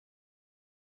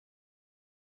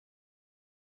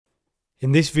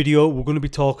In this video, we're going to be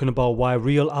talking about why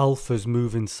real alphas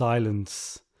move in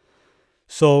silence.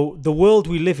 So, the world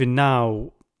we live in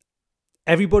now,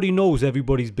 everybody knows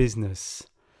everybody's business.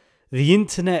 The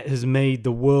internet has made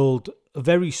the world a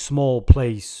very small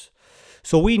place.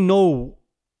 So we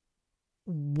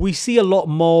see a lot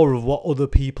more of what other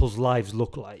people's lives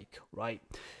look like, right?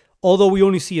 Although we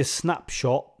only see a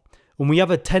snapshot, and we have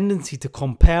a tendency to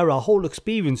compare our whole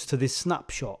experience to this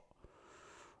snapshot,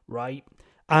 right?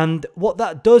 And what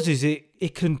that does is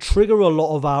it can trigger a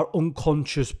lot of our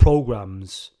unconscious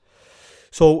programs.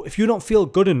 So if you don't feel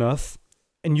good enough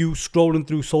and you scrolling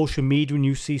through social media and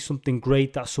you see something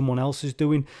great that someone else is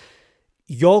doing,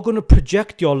 you're going to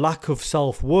project your lack of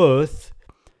self-worth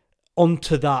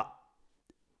onto that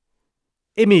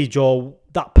image or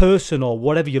that person or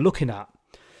whatever you're looking at.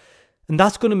 And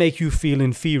that's going to make you feel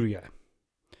inferior.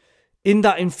 In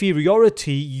that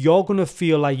inferiority, you're going to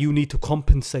feel like you need to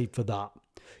compensate for that.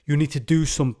 You need to do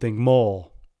something more.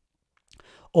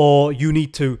 Or you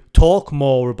need to talk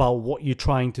more about what you're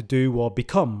trying to do or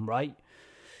become, right?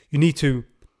 You need to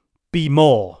be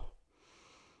more.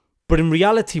 But in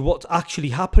reality, what's actually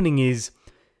happening is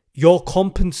you're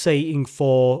compensating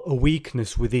for a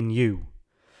weakness within you.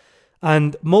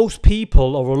 And most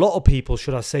people, or a lot of people,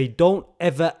 should I say, don't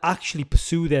ever actually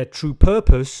pursue their true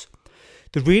purpose.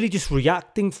 They're really just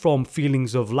reacting from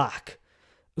feelings of lack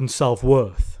and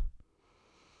self-worth.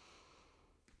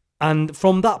 And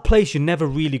from that place, you're never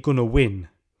really going to win.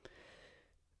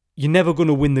 You're never going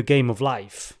to win the game of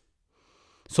life.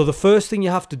 So the first thing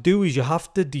you have to do is you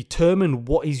have to determine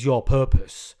what is your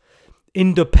purpose,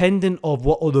 independent of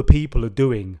what other people are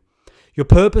doing. Your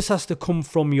purpose has to come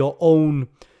from your own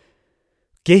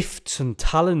gifts and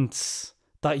talents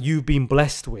that you've been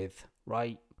blessed with,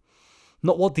 right?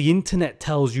 Not what the internet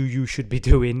tells you you should be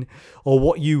doing or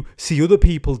what you see other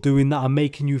people doing that are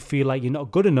making you feel like you're not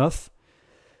good enough.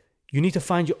 You need to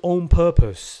find your own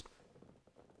purpose.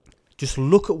 Just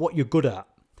look at what you're good at.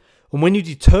 And when you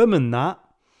determine that,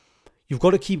 you've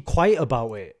got to keep quiet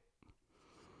about it.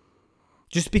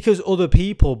 Just because other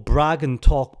people brag and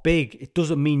talk big, it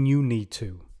doesn't mean you need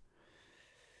to.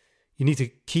 You need to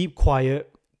keep quiet,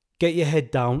 get your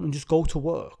head down and just go to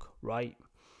work, right?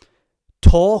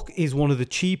 Talk is one of the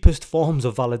cheapest forms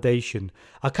of validation.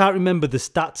 I can't remember the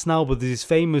stats now, but there's this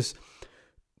famous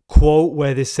quote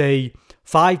where they say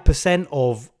 5%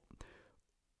 of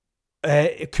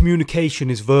communication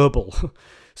is verbal.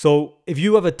 So if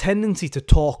you have a tendency to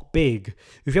talk big,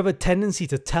 if you have a tendency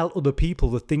to tell other people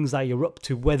the things that you're up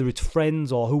to, whether it's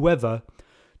friends or whoever,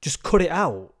 just cut it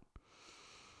out.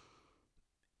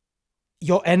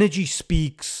 Your energy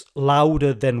speaks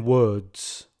louder than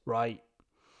words, right?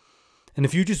 And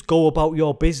if you just go about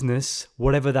your business,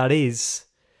 whatever that is,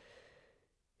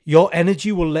 your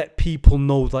energy will let people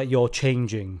know that you're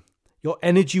changing. Your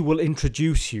energy will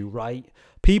introduce you, right?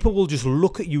 People will just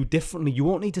look at you differently. You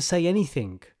won't need to say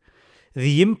anything.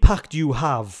 The impact you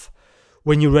have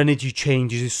when your energy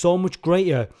changes is so much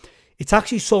greater. It's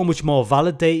actually so much more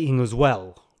validating as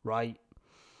well, right?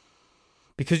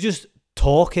 Because just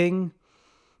talking,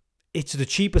 it's the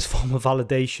cheapest form of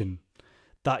validation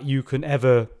that you can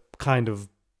ever kind of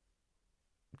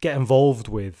get involved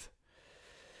with.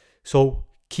 So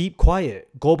keep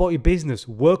quiet, go about your business,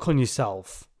 work on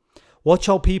yourself. Watch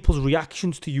how people's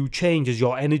reactions to you change as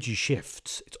your energy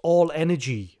shifts. It's all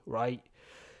energy, right?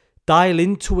 Dial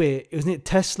into it. Isn't it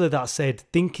Tesla that said,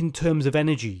 think in terms of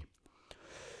energy?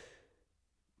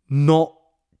 Not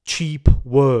cheap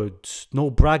words,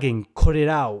 no bragging, cut it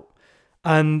out.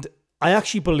 And I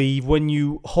actually believe when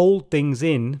you hold things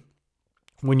in,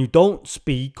 when you don't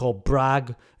speak or brag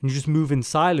and you just move in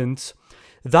silence,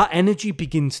 that energy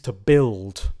begins to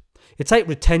build. It's like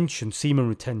retention, semen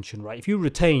retention, right? If you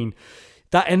retain,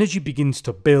 that energy begins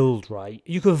to build, right?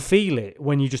 You can feel it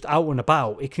when you're just out and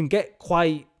about. It can get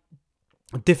quite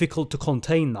difficult to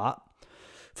contain that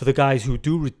for the guys who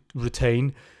do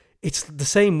retain. It's the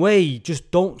same way. Just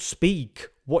don't speak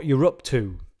what you're up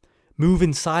to. Move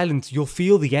in silence. You'll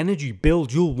feel the energy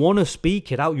build. You'll want to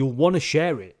speak it out. You'll want to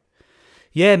share it.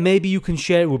 Yeah, maybe you can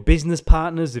share it with business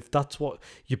partners if that's what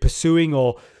you're pursuing,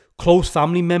 or close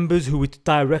family members who it's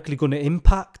directly going to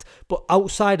impact. But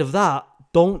outside of that,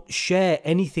 don't share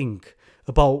anything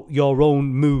about your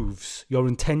own moves, your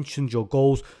intentions, your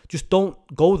goals. Just don't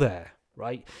go there,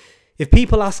 right? If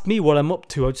people ask me what I'm up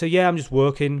to, I'd say, yeah, I'm just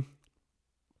working.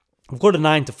 I've got a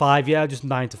 9 to 5. Yeah, just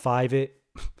 9 to 5 it.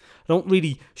 I don't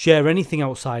really share anything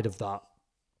outside of that.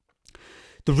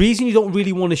 The reason you don't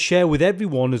really want to share with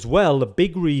everyone as well, a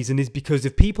big reason, is because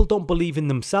if people don't believe in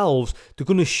themselves, they're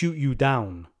going to shoot you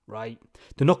down, right?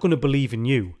 They're not going to believe in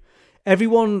you.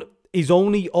 Everyone is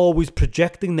only always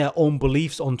projecting their own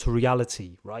beliefs onto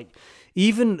reality, right?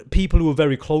 Even people who are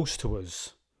very close to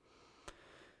us.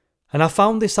 And I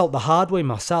found this out the hard way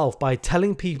myself by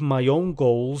telling people my own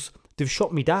goals. They've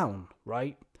shot me down,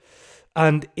 right?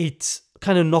 And it's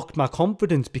kind of knocked my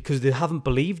confidence because they haven't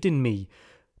believed in me.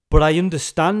 But I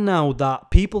understand now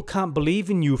that people can't believe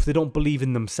in you if they don't believe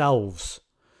in themselves.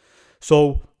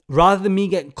 So rather than me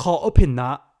getting caught up in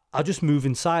that, I just move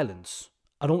in silence.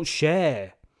 I don't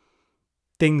share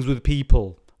things with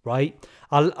people, right?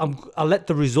 I'll let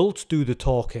the results do the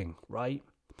talking, right?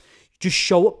 Just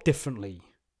show up differently.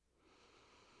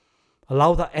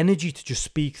 Allow that energy to just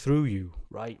speak through you,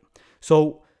 right?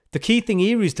 So the key thing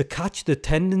here is to catch the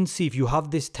tendency, if you have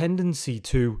this tendency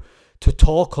to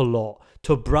talk a lot,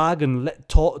 to brag and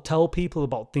tell people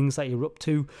about things that you're up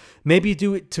to. Maybe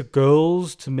do it to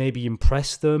girls to maybe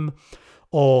impress them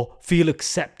or feel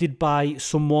accepted by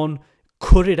someone.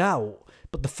 Cut it out.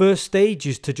 But the first stage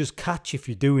is to just catch if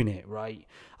you're doing it, right?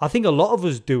 I think a lot of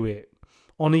us do it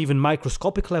on even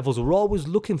microscopic levels. We're always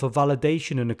looking for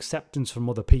validation and acceptance from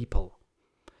other people.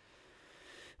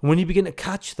 And when you begin to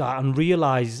catch that and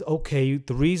realize, okay,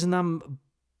 the reason I'm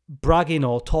bragging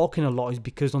or talking a lot is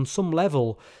because on some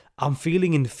level I'm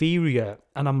feeling inferior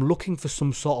and I'm looking for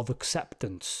some sort of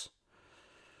acceptance.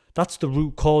 That's the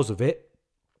root cause of it.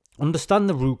 Understand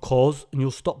the root cause and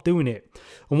you'll stop doing it.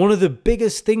 And one of the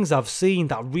biggest things I've seen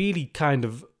that really kind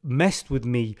of messed with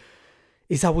me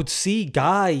is I would see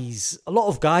guys, a lot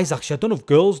of guys actually, I don't know if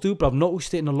girls do, but I've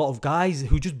noticed it in a lot of guys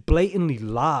who just blatantly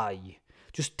lie.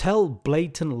 Just tell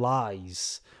blatant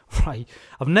lies, right?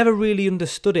 I've never really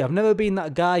understood it. I've never been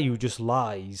that guy who just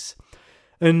lies.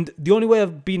 And the only way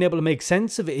I've been able to make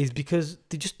sense of it is because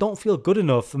they just don't feel good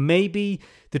enough. Maybe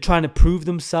they're trying to prove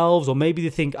themselves, or maybe they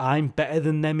think I'm better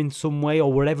than them in some way,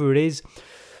 or whatever it is.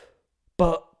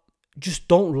 But just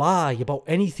don't lie about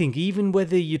anything, even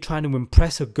whether you're trying to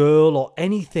impress a girl or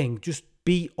anything. Just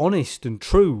be honest and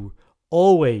true,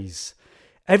 always.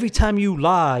 Every time you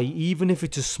lie, even if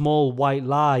it's a small white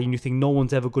lie and you think no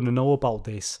one's ever going to know about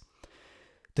this,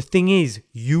 the thing is,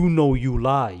 you know you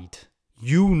lied.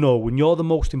 You know when you're the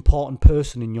most important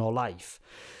person in your life.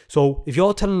 So if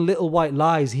you're telling little white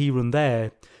lies here and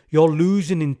there, you're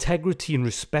losing integrity and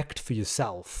respect for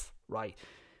yourself, right?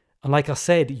 And like I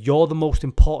said, you're the most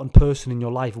important person in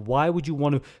your life. Why would you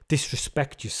want to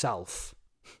disrespect yourself?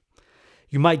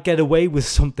 You might get away with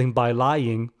something by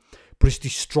lying, but it's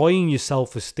destroying your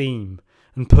self-esteem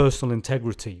and personal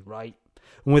integrity, right?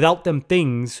 And without them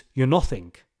things, you're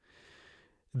nothing.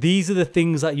 These are the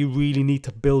things that you really need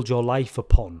to build your life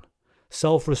upon.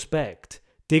 Self-respect,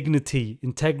 dignity,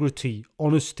 integrity,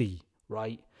 honesty,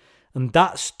 right? And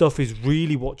that stuff is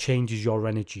really what changes your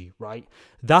energy, right?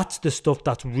 That's the stuff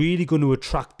that's really going to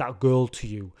attract that girl to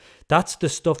you. That's the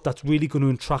stuff that's really going to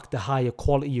attract the higher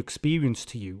quality experience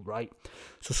to you, right?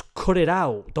 So just cut it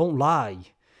out. Don't lie.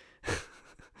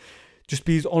 Just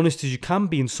be as honest as you can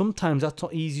be. And sometimes that's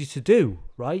not easy to do,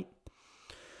 right?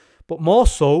 But more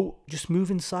so, just move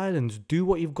in silence. Do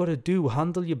what you've got to do.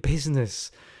 Handle your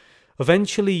business.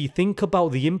 Eventually, think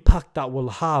about the impact that will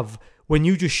have when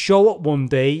you just show up one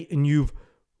day and you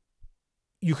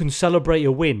can celebrate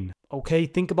a win. Okay,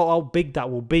 think about how big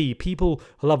that will be. People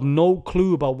will have no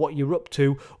clue about what you're up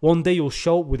to. One day you'll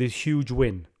show up with this huge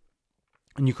win.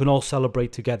 And you can all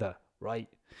celebrate together, right?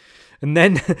 And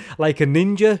then, like a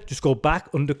ninja, just go back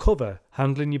undercover,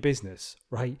 handling your business,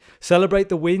 right? Celebrate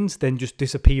the wins, then just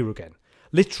disappear again.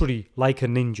 Literally like a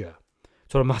ninja.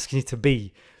 That's what I'm asking you to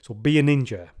be. So be a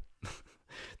ninja.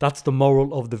 That's the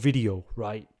moral of the video,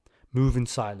 right? Move in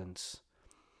silence.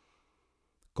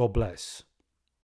 God bless.